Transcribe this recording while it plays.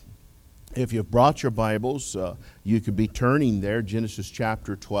If you've brought your Bibles, you could be turning there, Genesis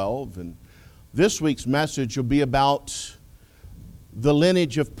chapter 12. And this week's message will be about the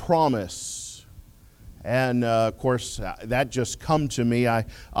lineage of promise. And of course, that just come to me.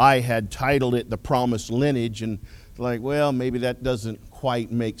 I had titled it The Promised Lineage, and like, well, maybe that doesn't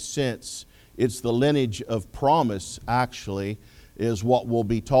quite make sense. It's the lineage of promise, actually, is what we'll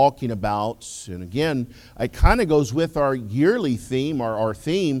be talking about. And again, it kind of goes with our yearly theme, our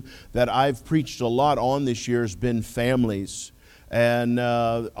theme that I've preached a lot on this year has been families and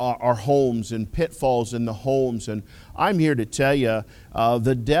our homes and pitfalls in the homes. And I'm here to tell you,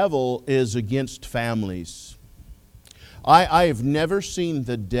 the devil is against families. I have never seen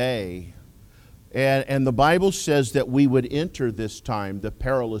the day, and the Bible says that we would enter this time, the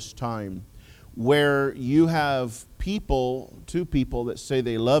perilous time, where you have two people that say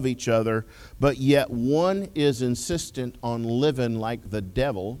they love each other, but yet one is insistent on living like the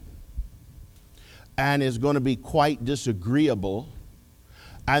devil and is going to be quite disagreeable,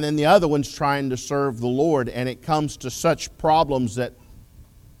 and then the other one's trying to serve the Lord, and it comes to such problems that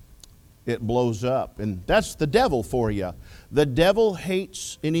it blows up. And that's the devil for you. The devil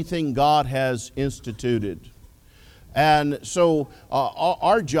hates anything God has instituted. And so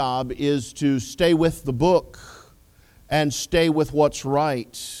our job is to stay with the book and stay with what's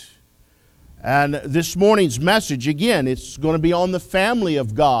right. And this morning's message, again, it's going to be on the family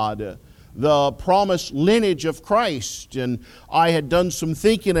of God, the promised lineage of Christ. And I had done some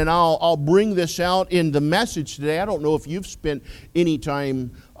thinking, and I'll bring this out in the message today. I don't know if you've spent any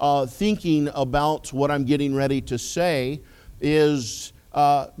time thinking about what I'm getting ready to say, is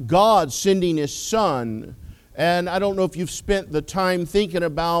God sending His Son. And I don't know if you've spent the time thinking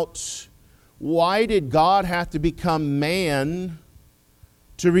about, why did God have to become man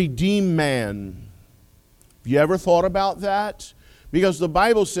to redeem man? Have you ever thought about that? Because the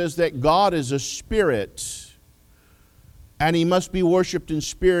Bible says that God is a spirit, and He must be worshiped in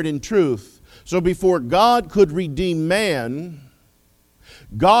spirit and truth. So before God could redeem man,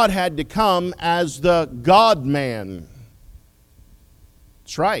 God had to come as the God-man.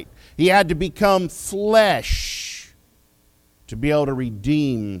 That's right. He had to become flesh to be able to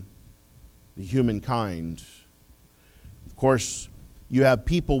redeem the humankind. Of course, you have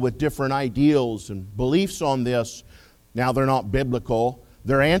people with different ideals and beliefs on this. Now, they're not biblical.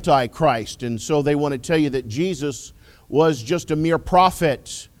 They're anti-Christ. And so they want to tell you that Jesus was just a mere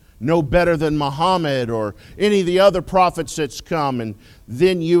prophet, no better than Muhammad or any of the other prophets that's come. And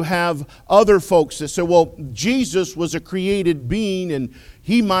then you have other folks that say, well, Jesus was a created being and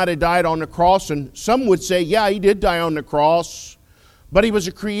He might have died on the cross. And some would say, yeah, He did die on the cross, but He was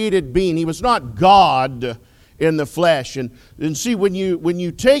a created being. He was not God in the flesh. And see, when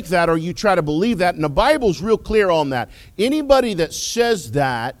you take that or you try to believe that, and the Bible's real clear on that, anybody that says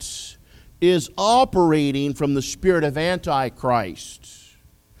that is operating from the spirit of Antichrist.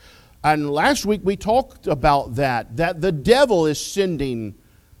 And last week we talked about that the devil is sending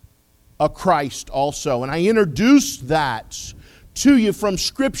a Christ also. And I introduced that to you from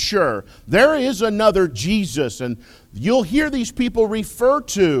Scripture. There is another Jesus, and you'll hear these people refer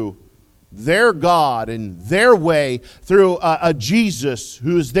to their God and their way through a Jesus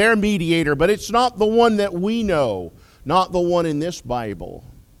who is their mediator, but it's not the one that we know, not the one in this Bible.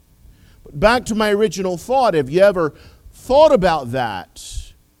 But back to my original thought, have you ever thought about that?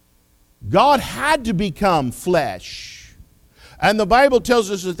 God had to become flesh. And the Bible tells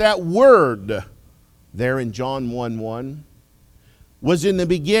us that word there in John 1:1 was in the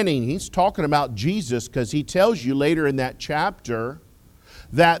beginning. He's talking about Jesus because He tells you later in that chapter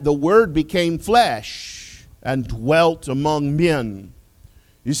that the Word became flesh and dwelt among men.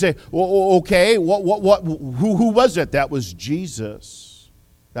 You say, well, okay, who was it? That was Jesus.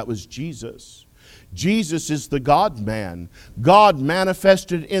 That was Jesus. Jesus is the God-man. God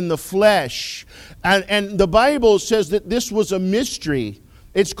manifested in the flesh. And the Bible says that this was a mystery.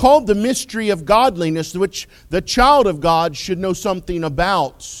 It's called the mystery of godliness, which the child of God should know something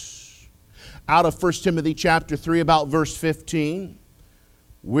about. Out of 1 Timothy chapter 3, about verse 15.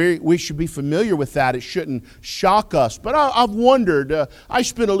 We should be familiar with that. It shouldn't shock us. But I've wondered, I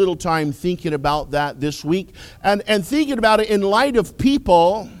spent a little time thinking about that this week, and thinking about it in light of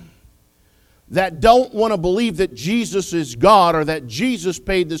people that don't want to believe that Jesus is God or that Jesus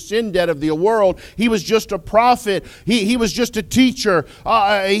paid the sin debt of the world. He was just a prophet. He was just a teacher.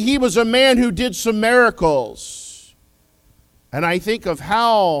 He was a man who did some miracles. And I think of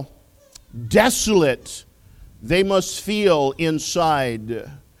how desolate they must feel inside,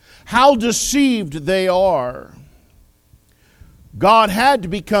 how deceived they are. God had to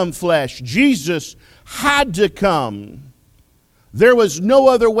become flesh. Jesus had to come. There was no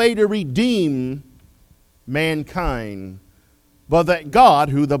other way to redeem mankind but that God,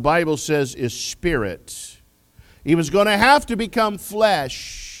 who the Bible says is spirit, He was going to have to become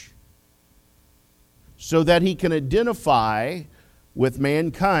flesh so that He can identify with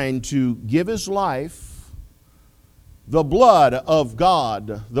mankind to give His life. The blood of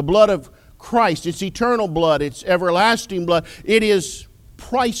God, the blood of Christ, it's eternal blood, it's everlasting blood. It is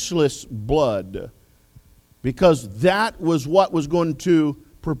priceless blood, because that was what was going to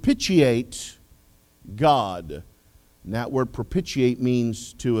propitiate God. And that word propitiate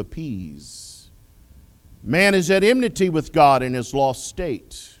means to appease. Man is at enmity with God in his lost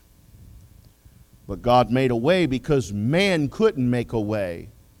state. But God made a way because man couldn't make a way.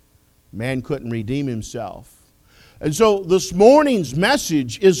 Man couldn't redeem himself. And so this morning's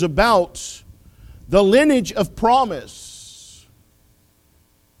message is about the lineage of promise.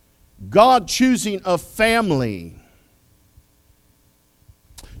 God choosing a family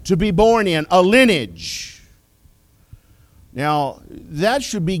to be born in, a lineage. Now, that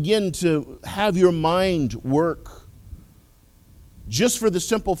should begin to have your mind work. Just for the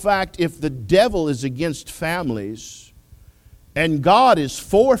simple fact, if the devil is against families and God is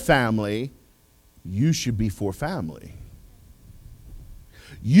for family, you should be for family.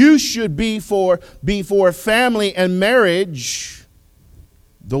 You should be for family and marriage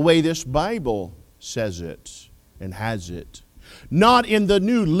the way this Bible says it and has it. Not in the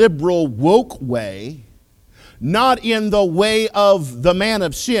new liberal woke way. Not in the way of the man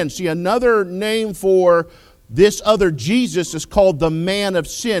of sin. See, another name for this other Jesus is called the man of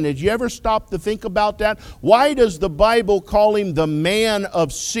sin. Did you ever stop to think about that? Why does the Bible call him the man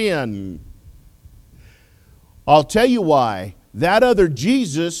of sin? I'll tell you why. That other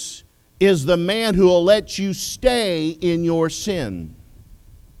Jesus is the man who will let you stay in your sin.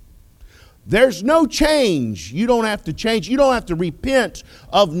 There's no change. You don't have to change. You don't have to repent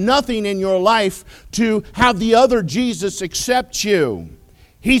of nothing in your life to have the other Jesus accept you.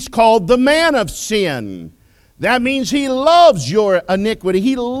 He's called the man of sin. That means He loves your iniquity.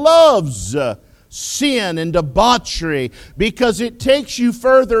 He loves sin and debauchery because it takes you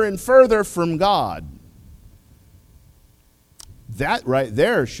further and further from God. That right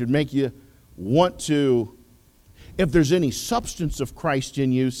there should make you want to, if there's any substance of Christ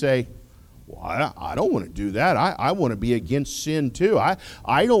in you, say, well, I don't want to do that. I want to be against sin too.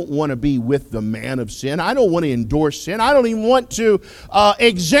 I don't want to be with the man of sin. I don't want to endorse sin. I don't even want to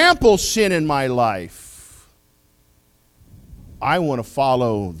example sin in my life. I want to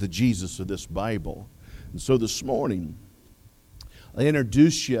follow the Jesus of this Bible. And so this morning, I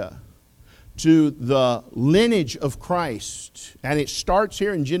introduce you to the lineage of Christ. And it starts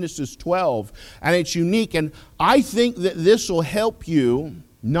here in Genesis 12. And it's unique. And I think that this will help you.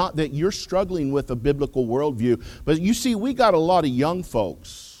 Not that you're struggling with a biblical worldview, but you see, we got a lot of young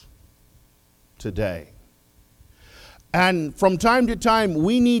folks today. And from time to time,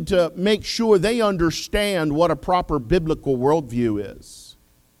 we need to make sure they understand what a proper biblical worldview is.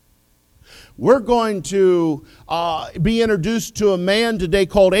 We're going to be introduced to a man today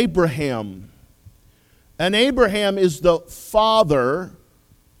called Abraham. And Abraham is the father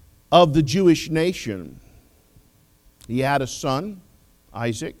of the Jewish nation. He had a son,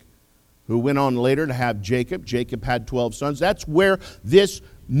 Isaac, who went on later to have Jacob. Jacob had 12 sons. That's where this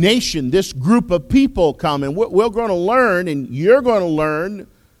nation, this group of people come. And we're going to learn, and you're going to learn,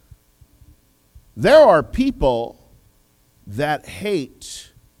 there are people that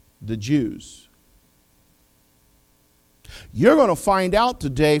hate the Jews. You're going to find out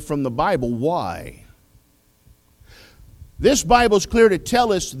today from the Bible why. This Bible is clear to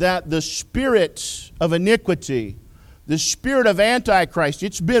tell us that the spirit of iniquity, the spirit of Antichrist,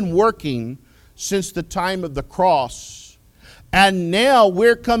 it's been working since the time of the cross. And now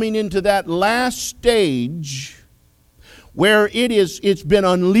we're coming into that last stage where it's been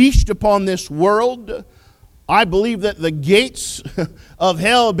unleashed upon this world. I believe that the gates of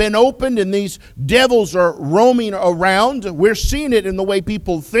hell have been opened and these devils are roaming around. We're seeing it in the way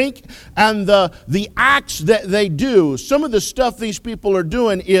people think and the acts that they do. Some of the stuff these people are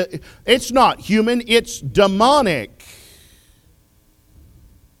doing, it's not human, it's demonic.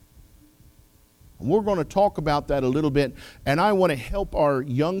 And we're going to talk about that a little bit, and I want to help our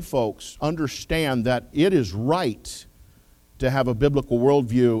young folks understand that it is right to have a biblical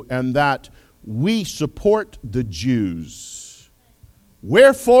worldview and that we support the Jews.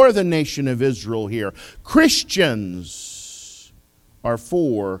 Wherefore the nation of Israel here. Christians are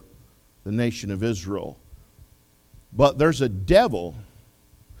for the nation of Israel. But there's a devil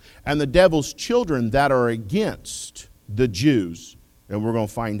and the devil's children that are against the Jews. And we're going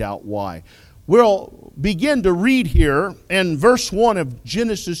to find out why. We'll begin to read here in verse 1 of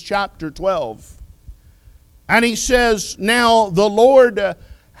Genesis chapter 12. And he says, "Now the Lord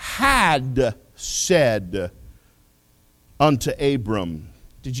had said unto Abram."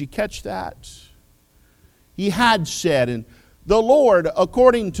 Did you catch that? He had said. And the Lord,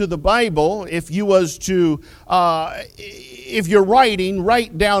 according to the Bible, if you're writing,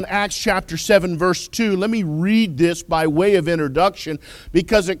 write down Acts chapter 7, verse 2. Let me read this by way of introduction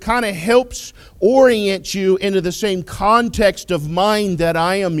because it kind of helps orient you into the same context of mind that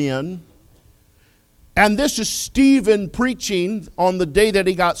I am in. And this is Stephen preaching on the day that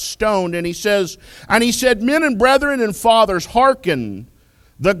he got stoned. And he said, "Men and brethren and fathers, hearken.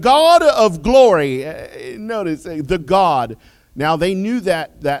 The God of glory," notice, the God. Now they knew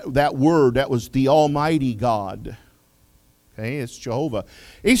that word, that was the Almighty God. Okay, it's Jehovah.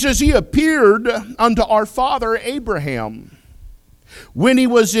 He says, "He appeared unto our father Abraham when he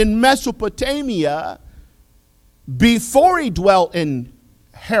was in Mesopotamia, before he dwelt in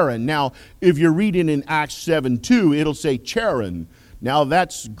Haran." Now, if you're reading in Acts 7:2, it'll say Charan. Now,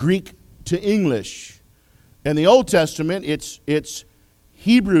 that's Greek to English. In the Old Testament, it's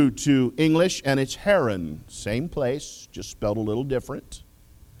Hebrew to English, and it's Haran. Same place, just spelled a little different.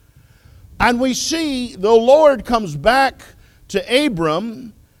 And we see the Lord comes back to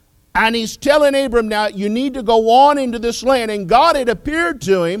Abram, and he's telling Abram, now you need to go on into this land. And God had appeared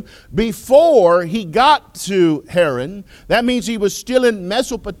to him before he got to Haran. That means he was still in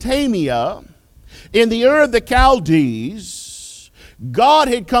Mesopotamia, in the Ur of the Chaldees. God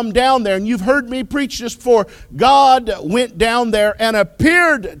had come down there, and you've heard me preach this before. God went down there and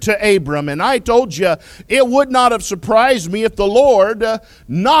appeared to Abram. And I told you, it would not have surprised me if the Lord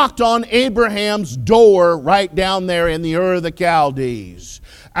knocked on Abraham's door right down there in the Ur of the Chaldees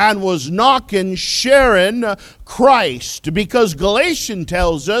and was knocking, sharing Christ. Because Galatians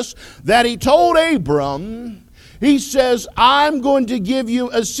tells us that he told Abram, he says, "I'm going to give you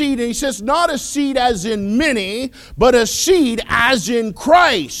a seed." And he says, not a seed as in many, but a seed as in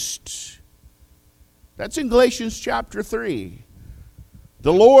Christ. That's in Galatians chapter 3.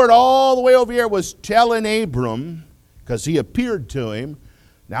 The Lord all the way over here was telling Abram, because he appeared to him.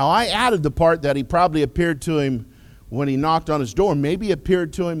 Now I added the part that he probably appeared to him when he knocked on his door. Maybe he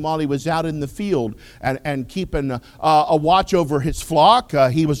appeared to him while he was out in the field and keeping a watch over his flock.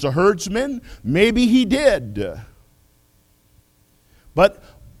 He was a herdsman. Maybe he did. But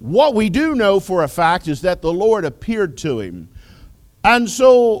what we do know for a fact is that the Lord appeared to him. And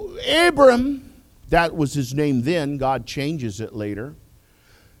so Abram, that was his name then, God changes it later.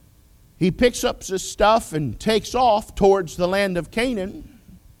 He picks up his stuff and takes off towards the land of Canaan.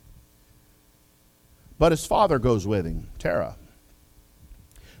 But his father goes with him, Terah.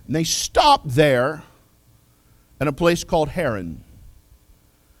 And they stop there in a place called Haran.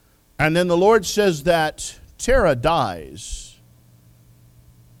 And then the Lord says that Terah dies.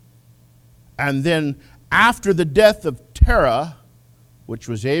 And then after the death of Terah, which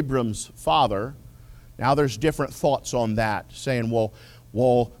was Abram's father, now there's different thoughts on that, saying,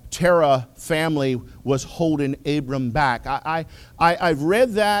 well, Terah family was holding Abram back. I've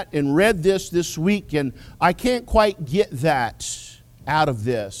read that and read this week, and I can't quite get that out of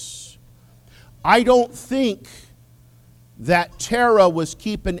this. I don't think that Terah was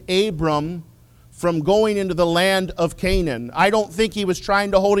keeping Abram from going into the land of Canaan. I don't think he was trying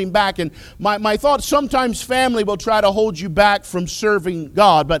to hold him back. And my thought, sometimes family will try to hold you back from serving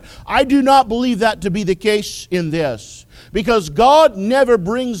God, but I do not believe that to be the case in this, because God never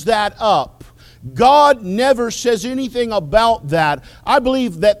brings that up. God never says anything about that. I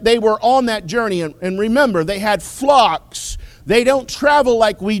believe that they were on that journey, and remember, they had flocks. They don't travel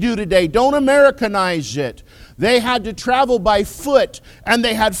like we do today. Don't Americanize it. They had to travel by foot, and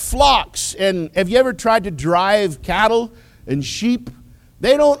they had flocks. And have you ever tried to drive cattle and sheep?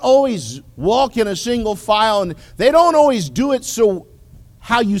 They don't always walk in a single file, and they don't always do it so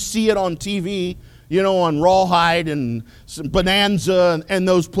how you see it on TV, on Rawhide and Bonanza and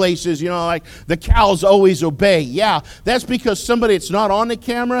those places, like the cows always obey. Yeah, that's because somebody that's not on the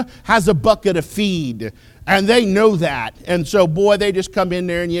camera has a bucket of feed. And they know that. And so, boy, they just come in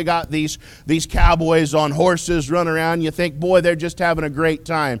there and you got these cowboys on horses running around. You think, boy, they're just having a great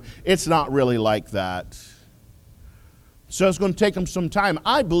time. It's not really like that. So it's going to take them some time.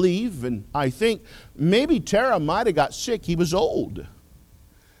 I believe and I think maybe Terah might have got sick. He was old.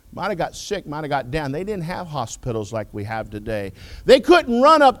 Might have got sick, might have got down. They didn't have hospitals like we have today. They couldn't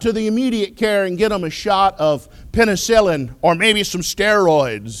run up to the immediate care and get them a shot of penicillin or maybe some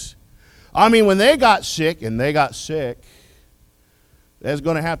steroids. I mean, when they got sick, they was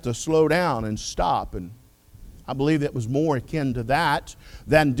going to have to slow down and stop. And I believe it was more akin to that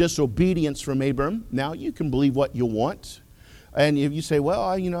than disobedience from Abram. Now, you can believe what you want. And if you say, well,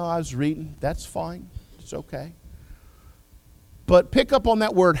 I was reading, that's fine. It's okay. But pick up on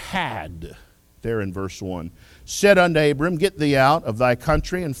that word had there in verse 1. Said unto Abram, get thee out of thy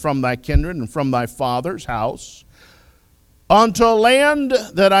country and from thy kindred and from thy father's house unto a land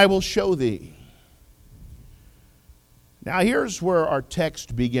that I will show thee. Now here's where our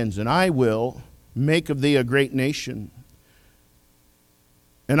text begins. And I will make of thee a great nation,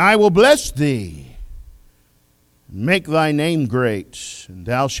 and I will bless thee, make thy name great, and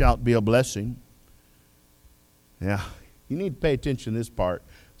thou shalt be a blessing. Yeah, you need to pay attention to this part.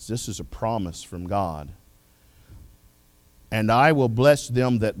 This is a promise from God. And I will bless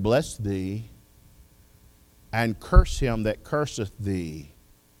them that bless thee, and curse him that curseth thee.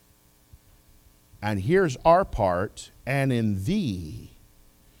 And here's our part. And in thee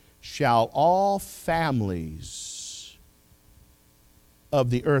shall all families of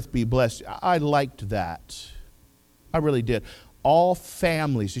the earth be blessed. I liked that. I really did. All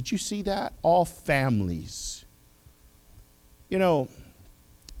families. Did you see that? All families. You know,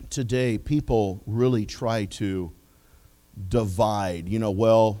 today people really try to divide.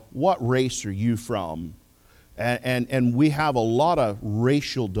 Well, what race are you from? And we have a lot of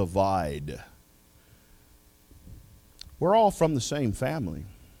racial divide. We're all from the same family.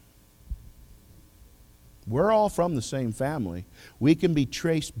 We're all from the same family. We can be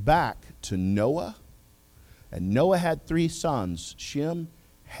traced back to Noah. And Noah had 3 sons, Shem,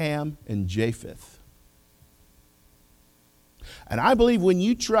 Ham, and Japheth. And I believe when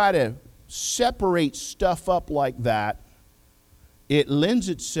you try to separate stuff up like that, it lends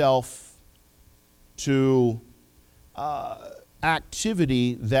itself to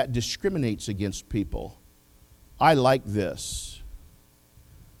activity that discriminates against people. I like this.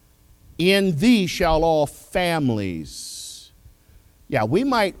 In thee shall all families. Yeah, we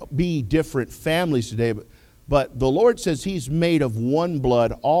might be different families today, but the Lord says he's made of one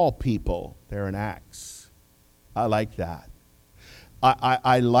blood all people. They're in Acts. I like that.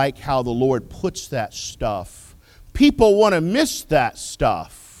 I like how the Lord puts that stuff. People want to miss that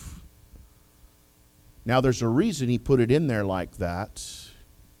stuff. Now there's a reason he put it in there like that.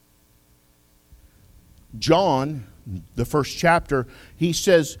 John, the first chapter, he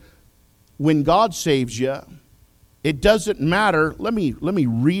says, when God saves you, it doesn't matter. Let me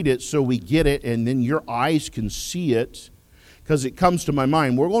read it so we get it, and then your eyes can see it, because it comes to my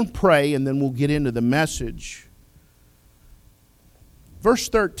mind. We're going to pray, and then we'll get into the message. Verse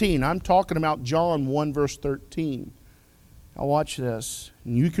 13, I'm talking about John 1, verse 13. Now watch this.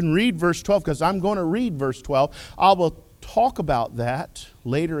 And you can read verse 12, because I'm going to read verse 12. I will talk about that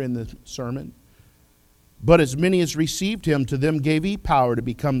later in the sermon. But as many as received him, to them gave he power to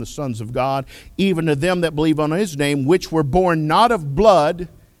become the sons of God, even to them that believe on his name, which were born not of blood.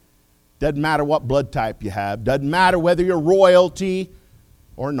 Doesn't matter what blood type you have. Doesn't matter whether you're royalty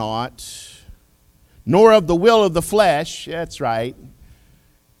or not. Nor of the will of the flesh. That's right.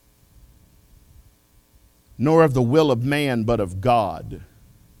 Nor of the will of man, but of God.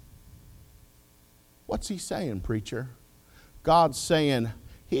 What's he saying, preacher? God's saying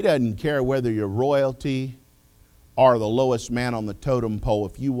he doesn't care whether you're royalty or the lowest man on the totem pole.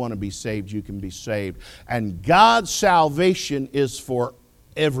 If you want to be saved, you can be saved. And God's salvation is for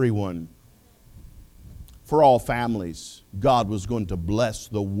everyone. For all families. God was going to bless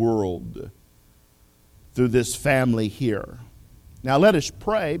the world through this family here. Now let us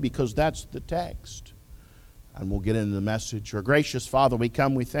pray, because that's the text. And we'll get into the message. Our gracious Father, we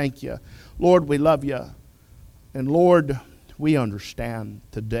come, we thank you. Lord, we love you. And Lord, we understand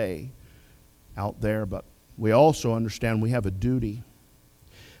today out there, but we also understand we have a duty.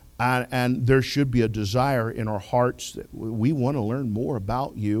 And there should be a desire in our hearts that we want to learn more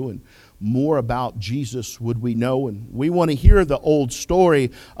about you and more about Jesus, would we know. And we want to hear the old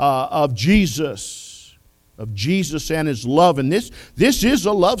story of Jesus and his love. And this is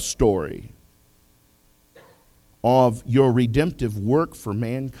a love story of your redemptive work for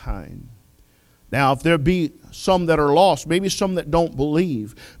mankind. Now, if there be some that are lost, maybe some that don't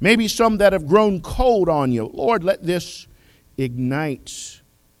believe, maybe some that have grown cold on you, Lord, let this ignite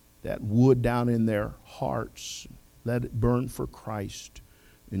that wood down in their hearts. Let it burn for Christ.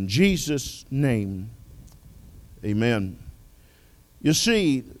 In Jesus' name, amen. You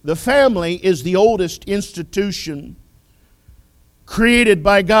see, the family is the oldest institution created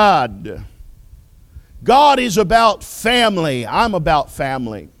by God. God is about family. I'm about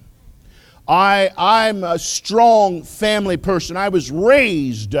family. I'm a strong family person. I was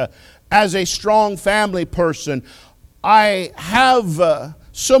raised as a strong family person. I have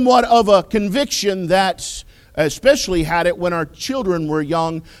somewhat of a conviction that especially had it when our children were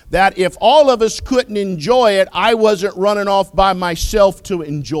young, that if all of us couldn't enjoy it, I wasn't running off by myself to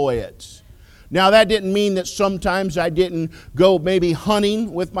enjoy it. Now, that didn't mean that sometimes I didn't go maybe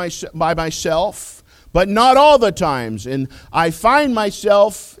hunting by myself, but not all the times. And I find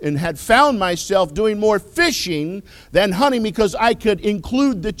myself and had found myself doing more fishing than hunting because I could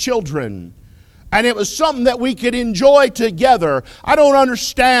include the children. And it was something that we could enjoy together. I don't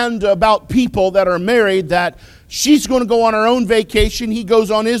understand about people that are married that she's going to go on her own vacation, he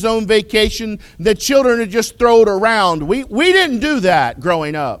goes on his own vacation, the children are just thrown around. We didn't do that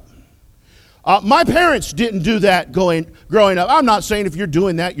growing up. My parents didn't do that growing up. I'm not saying if you're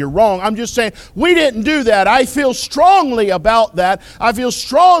doing that, you're wrong. I'm just saying we didn't do that. I feel strongly about that. I feel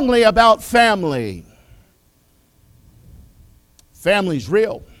strongly about family. Family's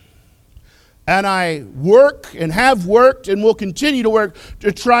real. And I work and have worked and will continue to work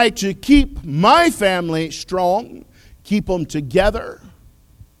to try to keep my family strong, keep them together.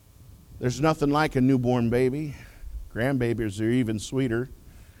 There's nothing like a newborn baby. Grandbabies are even sweeter.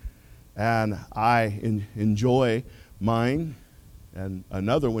 And I enjoy mine and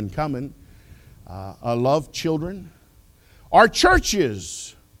another one coming. I love children. Our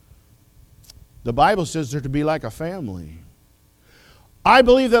churches, the Bible says they're to be like a family. I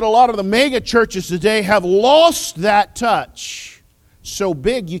believe that a lot of the mega churches today have lost that touch. So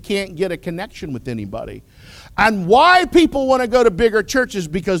big you can't get a connection with anybody. And why people want to go to bigger churches?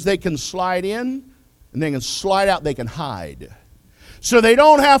 Because they can slide in and they can slide out, they can hide. So they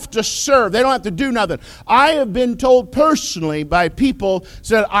don't have to serve. They don't have to do nothing. I have been told personally by people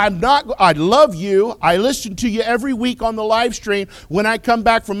said, I love you. I listen to you every week on the live stream when I come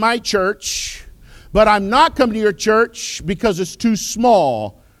back from my church. But I'm not coming to your church because it's too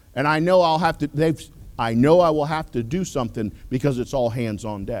small. And I know I will have to do something because it's all hands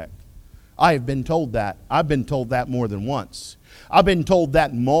on deck. I have been told that. I've been told that more than once. I've been told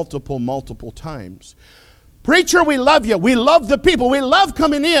that multiple times. Preacher, we love you. We love the people. We love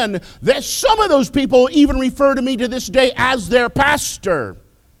coming in. Some of those people even refer to me to this day as their pastor.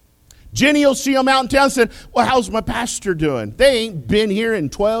 Jenny will see them out in town and say, well, how's my pastor doing? They ain't been here in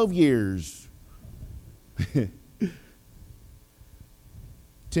 12 years. 10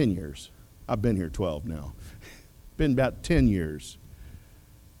 years. I've been here 12 now. Been about 10 years.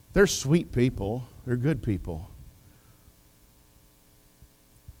 They're sweet people. They're good people.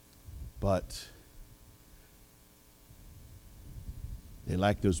 But they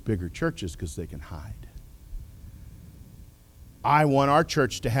like those bigger churches because they can hide. I want our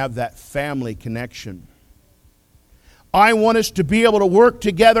church to have that family connection. I want us to be able to work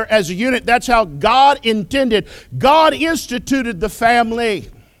together as a unit. That's how God intended. God instituted the family.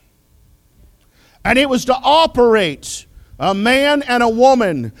 And it was to operate a man and a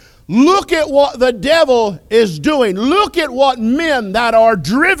woman. Look at what the devil is doing. Look at what men that are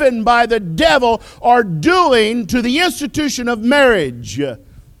driven by the devil are doing to the institution of marriage.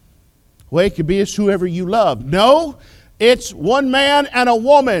 Well, it could be it's whoever you love. No, it's one man and a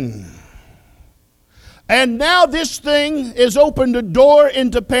woman. And now this thing is opened a door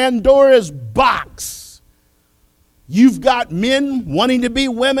into Pandora's box. You've got men wanting to be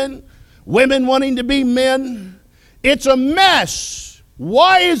women, women wanting to be men. It's a mess.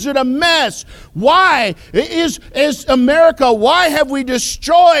 Why is it a mess? Why is America, why have we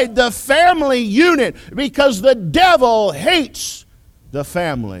destroyed the family unit? Because the devil hates the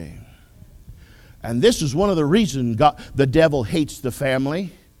family. And this is one of the reasons the devil hates the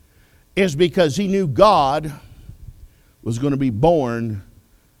family. Is because he knew God was going to be born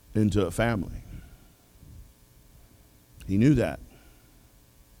into a family. He knew that.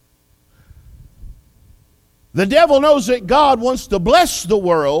 The devil knows that God wants to bless the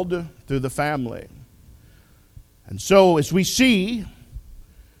world through the family. And so as we see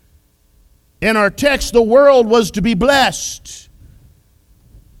in our text, the world was to be blessed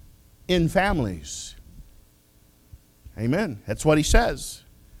in families. Amen. That's what he says.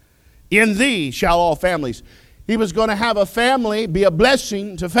 In thee shall all families. He was going to have a family be a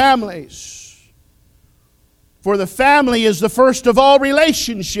blessing to families. For the family is the first of all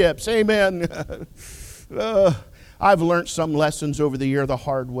relationships. Amen. I've learned some lessons over the year the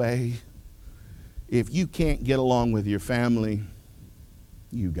hard way. If you can't get along with your family,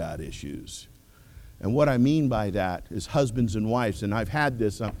 you got issues. And what I mean by that is husbands and wives, and I've had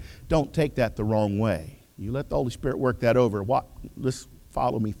this, don't take that the wrong way. You let the Holy Spirit work that over. Let's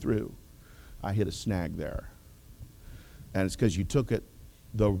follow me through. I hit a snag there. And it's because you took it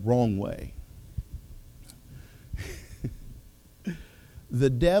the wrong way. The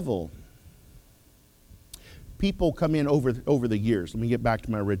devil, people come in over the years. Let me get back to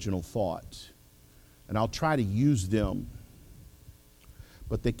my original thought. and I'll try to use them.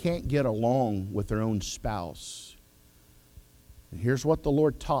 But they can't get along with their own spouse. And here's what the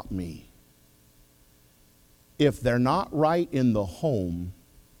Lord taught me. If they're not right in the home,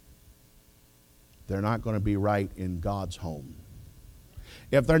 they're not going to be right in God's home.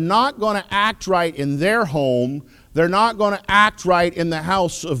 If they're not going to act right in their home, they're not going to act right in the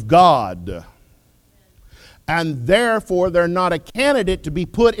house of God. And therefore, they're not a candidate to be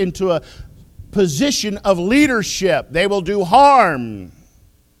put into a position of leadership. They will do harm.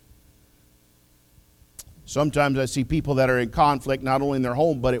 Sometimes I see people that are in conflict, not only in their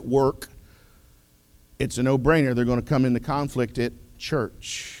home, but at work. It's a no-brainer. They're going to come into conflict at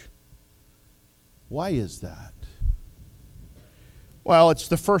church. Why is that? Well, it's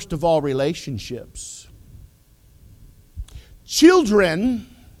the first of all relationships. Children,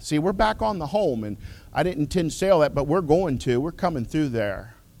 see, we're back on the home, and I didn't intend to say all that, but we're going to. We're coming through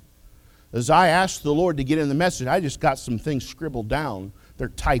there. As I asked the Lord to get in the message, I just got some things scribbled down. They're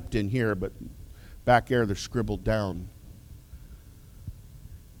typed in here, but back there they're scribbled down.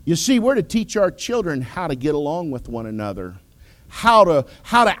 You see, we're to teach our children how to get along with one another, how to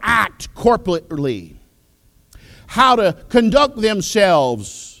act corporately, how to conduct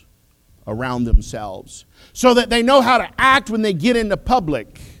themselves around themselves, so that they know how to act when they get into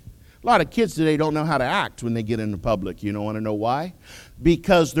public. A lot of kids today don't know how to act when they get into public. You don't want to know why?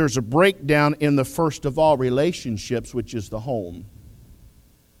 Because there's a breakdown in the first of all relationships, which is the home.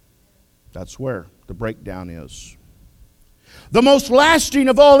 That's where the breakdown is. The most lasting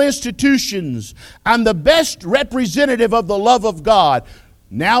of all institutions and the best representative of the love of God.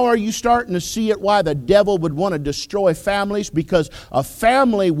 Now are you starting to see it why the devil would want to destroy families? Because a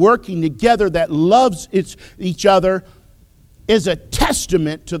family working together that loves each other is a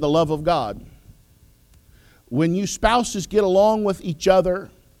testament to the love of God. When you spouses get along with each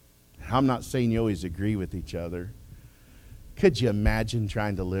other, I'm not saying you always agree with each other. Could you imagine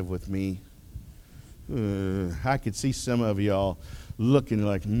trying to live with me? I could see some of y'all looking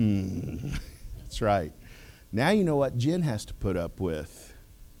like, that's right. Now you know what Jen has to put up with.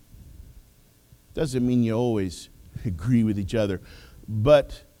 Doesn't mean you always agree with each other.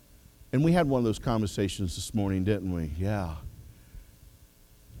 But, and we had one of those conversations this morning, didn't we? Yeah.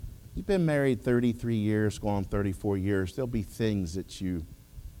 You've been married 33 years, going on 34 years. There'll be things that you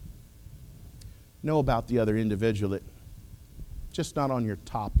know about the other individual that just not on your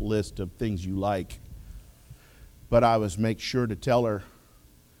top list of things you like. But I was make sure to tell her,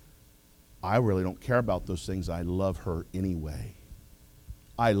 I really don't care about those things. I love her anyway.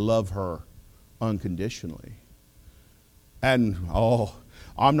 I love her unconditionally. And,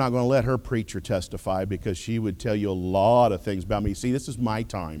 I'm not going to let her preach or testify because she would tell you a lot of things about me. See, this is my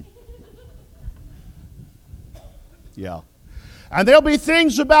time. Yeah. And there'll be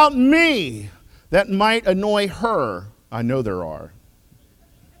things about me that might annoy her. I know there are.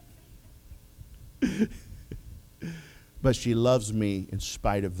 But she loves me in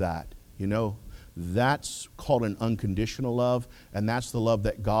spite of that. You know, that's called an unconditional love, and that's the love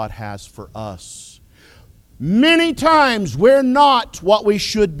that God has for us. Many times we're not what we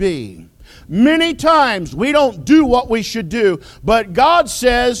should be. Many times we don't do what we should do. But God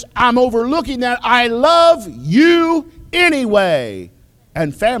says, I'm overlooking that. I love you anyway.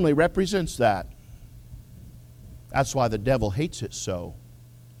 And family represents that. That's why the devil hates it so.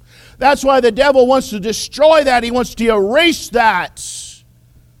 That's why the devil wants to destroy that. He wants to erase that.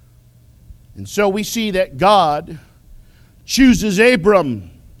 And so we see that God chooses Abram.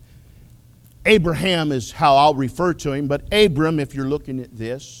 Abraham is how I'll refer to him, but Abram, if you're looking at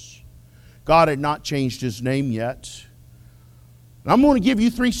this, God had not changed his name yet. And I'm going to give you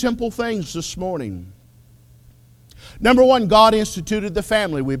 3 simple things this morning. Number 1, God instituted the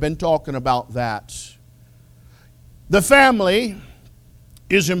family. We've been talking about that. The family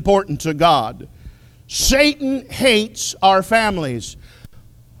is important to God. Satan hates our families.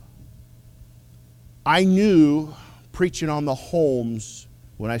 I knew, preaching on the homes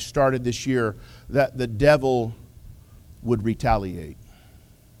when I started this year, that the devil would retaliate.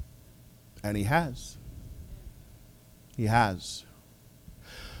 And he has. He has.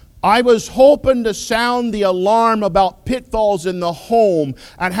 I was hoping to sound the alarm about pitfalls in the home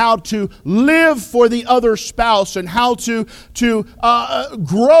and how to live for the other spouse and how to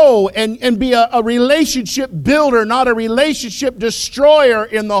grow and be a relationship builder, not a relationship destroyer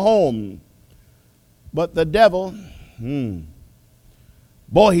in the home. But the devil,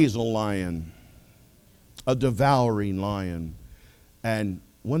 boy, he's a lion, a devouring lion. And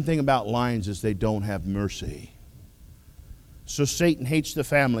one thing about lions is they don't have mercy. So Satan hates the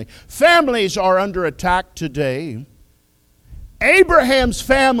family. Families are under attack today. Abraham's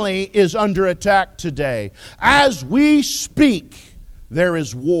family is under attack today. As we speak, there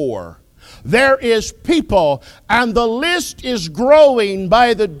is war. There is people, and the list is growing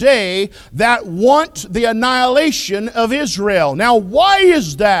by the day, that want the annihilation of Israel. Now, why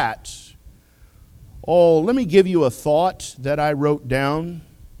is that? Oh, let me give you a thought that I wrote down.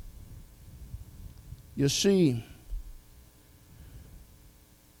 You see,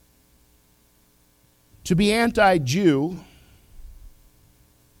 to be anti-Jew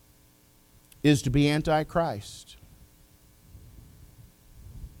is to be anti-Christ.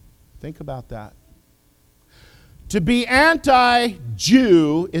 Think about that. To be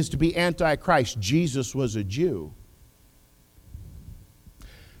anti-Jew is to be anti-Christ. Jesus was a Jew.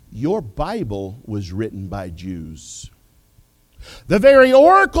 Your Bible was written by Jews. The very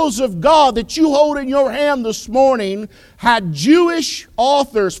oracles of God that you hold in your hand this morning had Jewish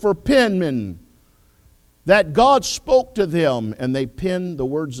authors for penmen, that God spoke to them and they penned the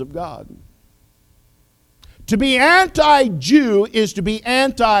words of God. To be anti-Jew is to be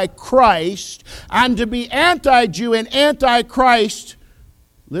anti-Christ, and to be anti-Jew and anti-Christ,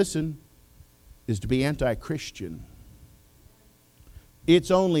 listen, is to be anti-Christian.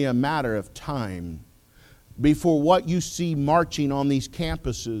 It's only a matter of time before what you see marching on these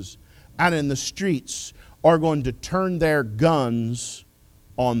campuses and in the streets are going to turn their guns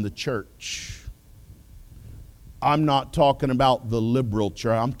on the church. I'm not talking about the liberal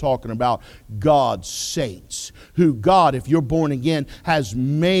church. I'm talking about God's saints, who God, if you're born again, has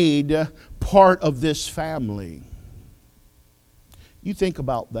made part of this family. You think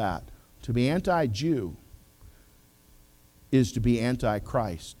about that. To be anti-Jew is to be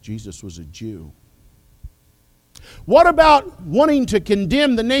anti-Christ. Jesus was a Jew. What about wanting to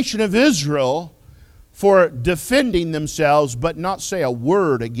condemn the nation of Israel for defending themselves but not say a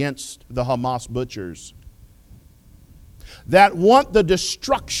word against the Hamas butchers that want the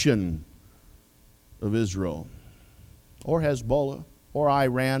destruction of Israel, or Hezbollah, or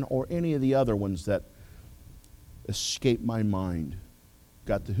Iran, or any of the other ones that escape my mind?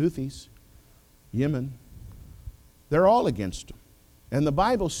 Got the Houthis, Yemen. They're all against them. And the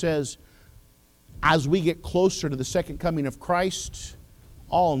Bible says, as we get closer to the second coming of Christ,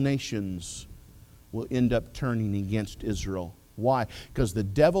 all nations will end up turning against Israel. Why? Because the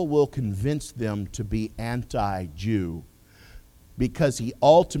devil will convince them to be anti-Jew, because he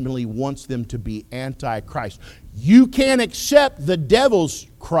ultimately wants them to be anti-Christ. You can't accept the devil's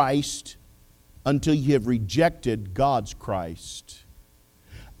Christ until you have rejected God's Christ.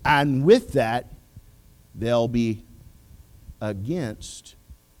 And with that, they'll be against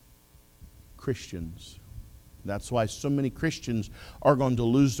Christians. That's why so many Christians are going to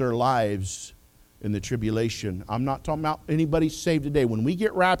lose their lives in the tribulation. I'm not talking about anybody saved today. When we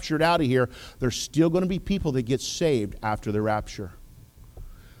get raptured out of here, there's still going to be people that get saved after the rapture.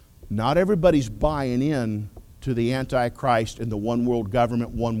 Not everybody's buying in to the Antichrist and the one world government,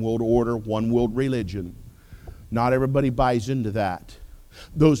 one world order, one world religion. Not everybody buys into that.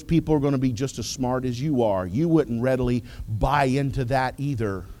 Those people are going to be just as smart as you are. You wouldn't readily buy into that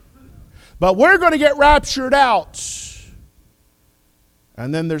either. But we're going to get raptured out.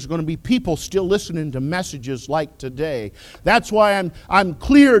 And then there's going to be people still listening to messages like today. That's why I'm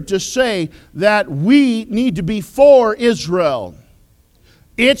clear to say that we need to be for Israel.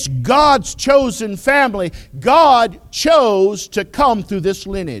 It's God's chosen family. God chose to come through this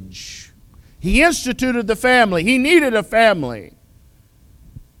lineage. He instituted the family. He needed a family.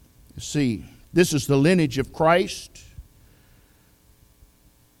 You see, this is the lineage of Christ.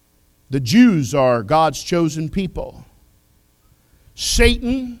 The Jews are God's chosen people.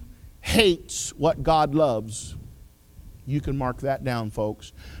 Satan hates what God loves. You can mark that down,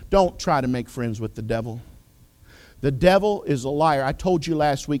 folks. Don't try to make friends with the devil. The devil is a liar. I told you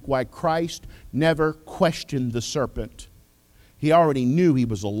last week why Christ never questioned the serpent. He already knew he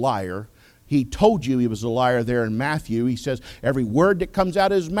was a liar. He told you he was a liar there in Matthew. He says every word that comes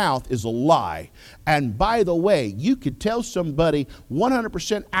out of his mouth is a lie. And by the way, you could tell somebody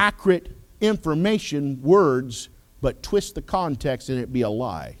 100% accurate information, words, but twist the context and it be a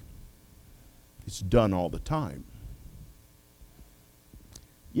lie. It's done all the time.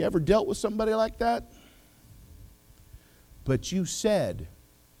 You ever dealt with somebody like that? But you said,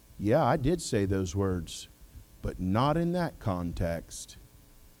 yeah, I did say those words, but not in that context.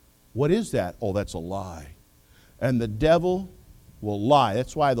 What is that? Oh, that's a lie. And the devil will lie.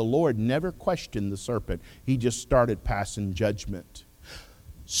 That's why the Lord never questioned the serpent. He just started passing judgment.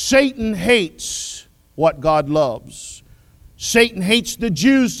 Satan hates what God loves. Satan hates the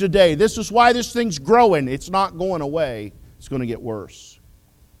Jews today. This is why this thing's growing. It's not going away. It's going to get worse.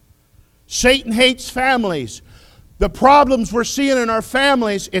 Satan hates families. The problems we're seeing in our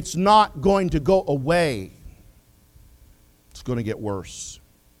families, it's not going to go away. It's going to get worse.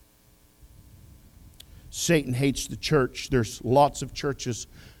 Satan hates the church. There's lots of churches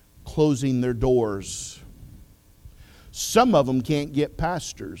closing their doors. Some of them can't get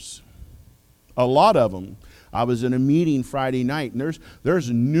pastors. A lot of them. I was in a meeting Friday night, and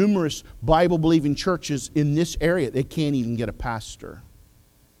there's numerous Bible-believing churches in this area. They can't even get a pastor.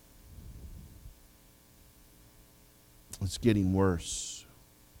 It's getting worse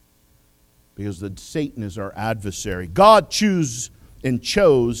because Satan is our adversary. God chose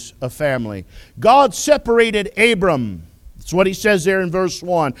a family. God separated Abram. That's what he says there in verse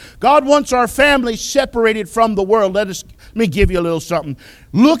 1. God wants our family separated from the world. Let me give you a little something.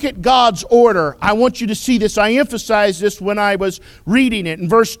 Look at God's order. I want you to see this. I emphasized this when I was reading it. In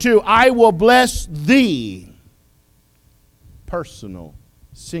verse 2, I will bless thee. Personal,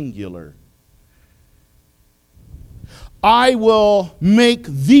 singular. I will make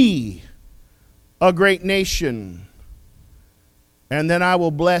thee a great nation, and then I will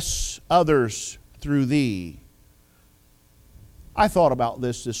bless others through thee. I thought about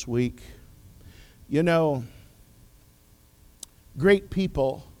this week. You know, great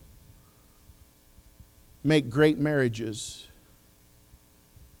people make great marriages.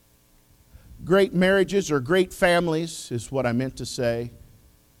 Great marriages or great families, is what I meant to say,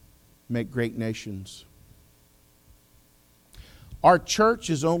 make great nations. Our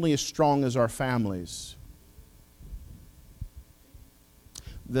church is only as strong as our families.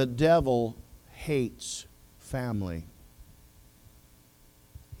 The devil hates family.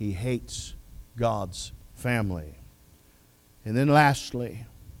 He hates God's family. And then lastly,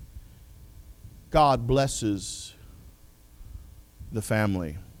 God blesses the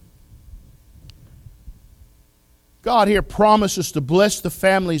family. God here promises to bless the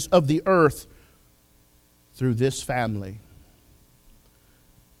families of the earth through this family.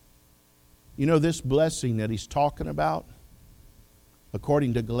 You know, this blessing that he's talking about,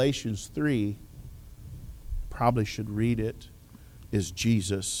 according to Galatians 3, probably should read it, is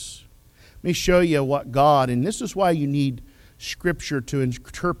Jesus. Let me show you what God, and this is why you need Scripture to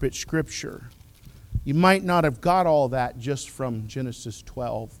interpret Scripture. You might not have got all that just from Genesis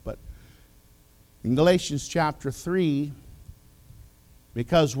 12, but in Galatians chapter 3,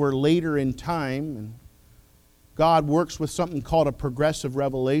 because we're later in time, and God works with something called a progressive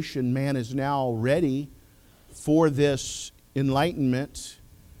revelation. Man is now ready for this enlightenment.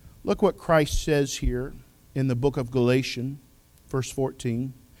 Look what Christ says here in the book of Galatians, verse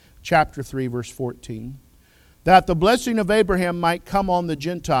 14, chapter 3, verse 14. That the blessing of Abraham might come on the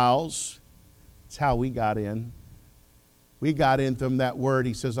Gentiles. That's how we got in. We got in from that word.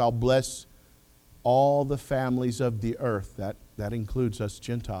 He says, I'll bless all the families of the earth. That includes us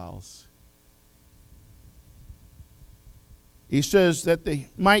Gentiles. He says that they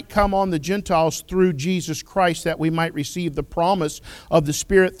might come on the Gentiles through Jesus Christ, that we might receive the promise of the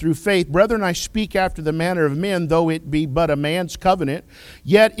Spirit through faith. Brethren, I speak after the manner of men, though it be but a man's covenant.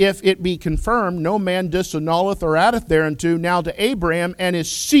 Yet if it be confirmed, no man disannulleth or addeth thereunto. Now to Abraham and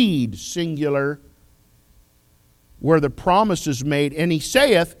his seed, singular, where the promise is made. And he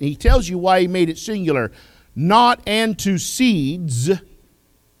saith, he tells you why he made it singular, not and to seeds,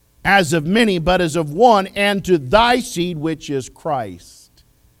 as of many, but as of one, and to thy seed, which is Christ.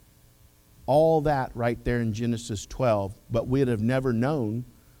 All that right there in Genesis 12, but we'd have never known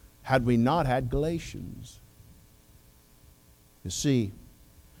had we not had Galatians. You see,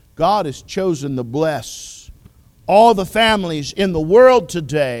 God has chosen to bless all the families in the world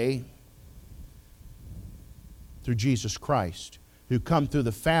today through Jesus Christ, who come through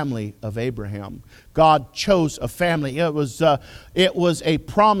the family of Abraham. God chose a family. It was a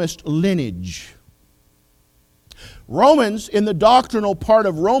promised lineage. Romans, in the doctrinal part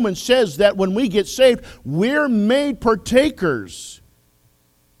of Romans, says that when we get saved, we're made partakers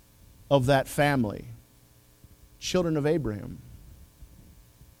of that family. Children of Abraham.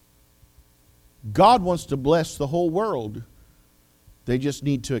 God wants to bless the whole world. They just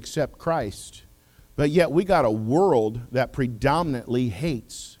need to accept Christ. But yet we got a world that predominantly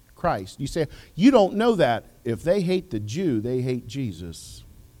hates Christ. You say, you don't know that. If they hate the Jew, they hate Jesus.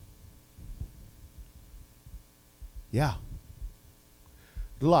 Yeah.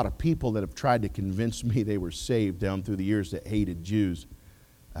 A lot of people that have tried to convince me they were saved down through the years that hated Jews.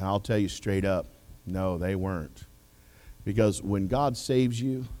 And I'll tell you straight up, no, they weren't. Because when God saves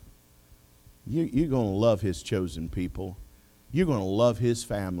you, you're going to love His chosen people. You're going to love His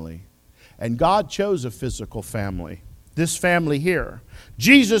family. And God chose a physical family. This family here.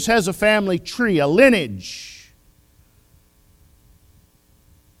 Jesus has a family tree, a lineage.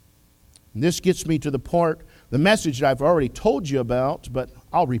 And this gets me to the part The message that I've already told you about, but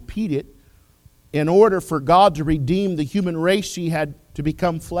I'll repeat it. In order for God to redeem the human race, He had to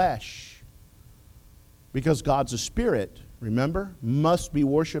become flesh. Because God's a spirit, remember? Must be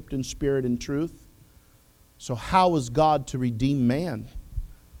worshipped in spirit and truth. So how was God to redeem man?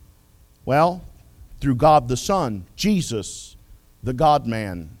 Well, through God the Son, Jesus, the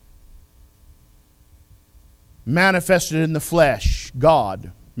God-man. Manifested in the flesh,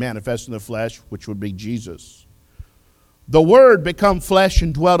 God manifested in the flesh, which would be Jesus. The Word become flesh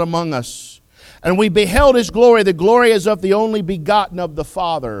and dwelt among us. And we beheld His glory. The glory is of the only begotten of the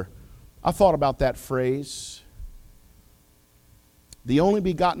Father. I thought about that phrase. The only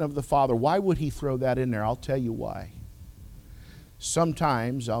begotten of the Father. Why would He throw that in there? I'll tell you why.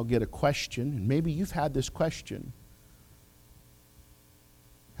 Sometimes I'll get a question, and maybe you've had this question.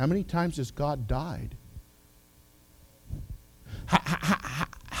 How many times has God died?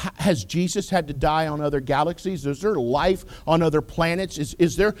 Has Jesus had to die on other galaxies? Is there life on other planets?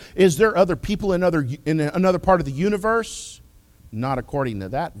 Is there other people in another part of the universe? Not according to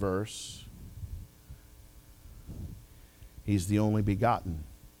that verse. He's the only begotten.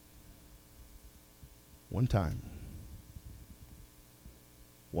 One time.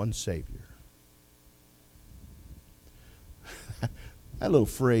 One Savior. That little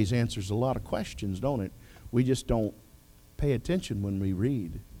phrase answers a lot of questions, don't it? We just don't pay attention when we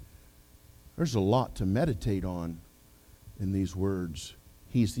read. There's a lot to meditate on in these words.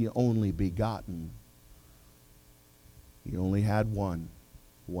 He's the only begotten. He only had one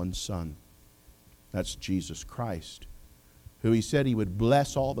Son. That's Jesus Christ, who He said He would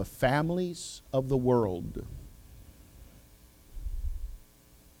bless all the families of the world.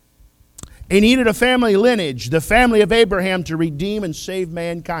 He needed a family lineage, the family of Abraham, to redeem and save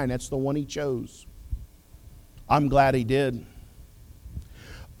mankind. That's the one He chose. I'm glad He did.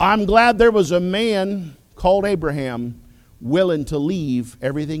 I'm glad there was a man called Abraham willing to leave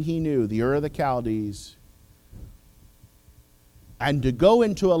everything he knew, the Ur of the Chaldees, and to go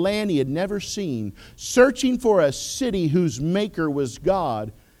into a land he had never seen, searching for a city whose maker was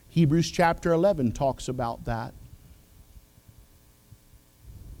God. Hebrews chapter 11 talks about that.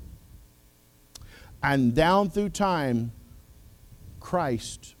 And down through time,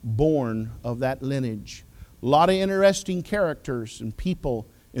 Christ, born of that lineage. A lot of interesting characters and people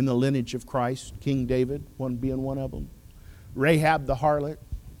in the lineage of Christ. King David, one being one of them. Rahab the harlot.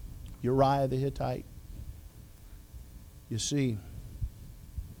 Uriah the Hittite. You see,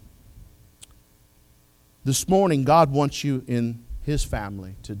 this morning God wants you in His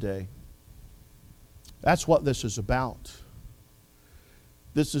family today. That's what this is about.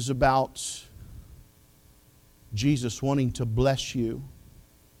 This is about Jesus wanting to bless you,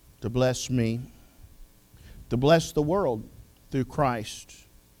 to bless me, to bless the world through Christ.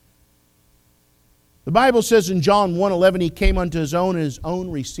 The Bible says in John 1:11, He came unto His own, and His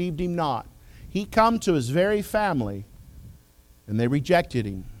own received Him not. He come to His very family, and they rejected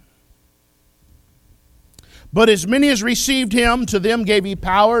Him. But as many as received Him, to them gave He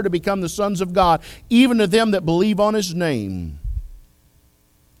power to become the sons of God, even to them that believe on His name.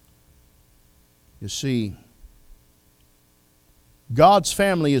 You see, God's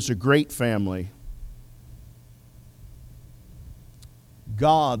family is a great family.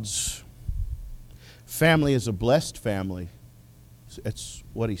 God's family is a blessed family. That's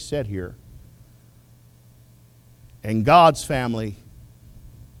what He said here. And God's family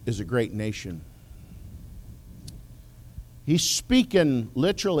is a great nation. He's speaking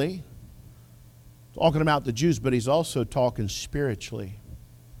literally, talking about the Jews, but He's also talking spiritually.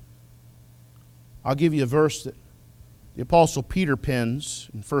 I'll give you a verse that the Apostle Peter pens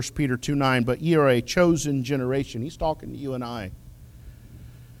in 1 Peter 2:9, but ye are a chosen generation. He's talking to you and I.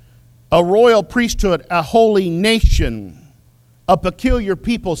 A royal priesthood, a holy nation, a peculiar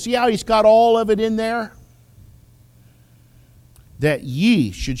people. See how He's got all of it in there? That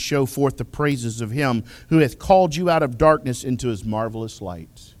ye should show forth the praises of Him who hath called you out of darkness into His marvelous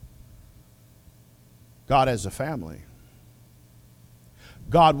light. God has a family.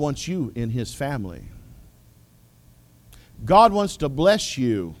 God wants you in His family. God wants to bless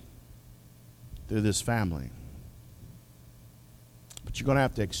you through this family. But you're going to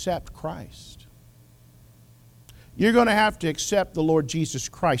have to accept Christ. You're going to have to accept the Lord Jesus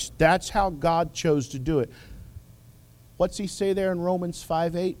Christ. That's how God chose to do it. What's He say there in Romans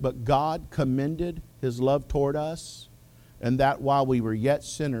 5:8? But God commended His love toward us, and that while we were yet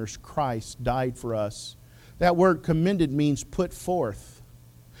sinners, Christ died for us. That word commended means put forth.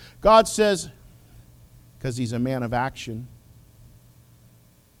 God says, because He's a man of action,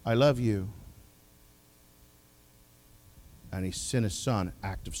 I love you. And He sent His Son,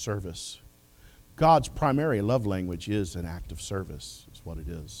 act of service. God's primary love language is an act of service. Is what it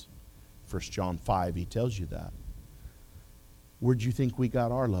is. 1 John 5, he tells you that. Where do you think we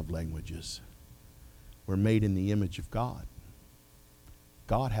got our love languages? We're made in the image of God.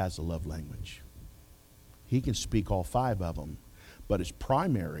 God has a love language. He can speak all 5 of them, but his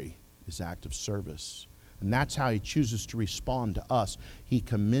primary is act of service. And that's how he chooses to respond to us. He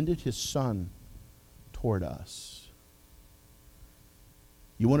commended his Son toward us.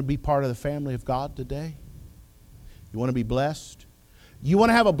 You want to be part of the family of God today? You want to be blessed? You want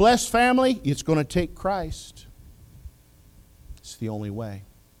to have a blessed family? It's going to take Christ. It's the only way.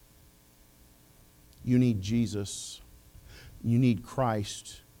 You need Jesus. You need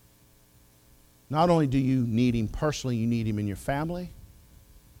Christ. Not only do you need him personally, you need him in your family,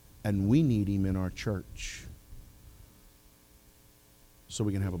 and we need him in our church so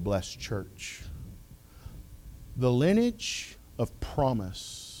we can have a blessed church. The lineage of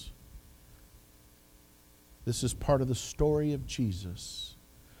promise. This is part of the story of Jesus.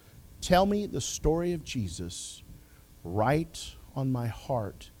 Tell me the story of Jesus. Write on my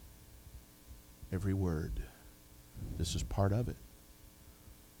heart every word. This is part of it.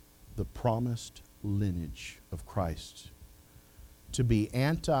 The promised lineage of Christ. To be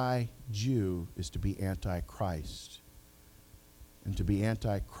anti-Jew is to be anti-Christ. And to be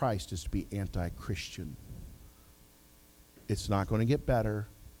anti-Christ is to be anti-Christian. It's not going to get better.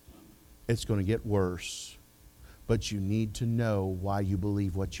 It's going to get worse. But you need to know why you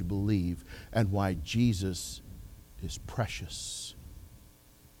believe what you believe and why Jesus is precious.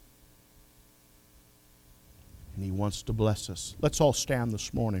 And he wants to bless us. Let's all stand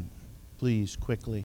this morning, please, quickly.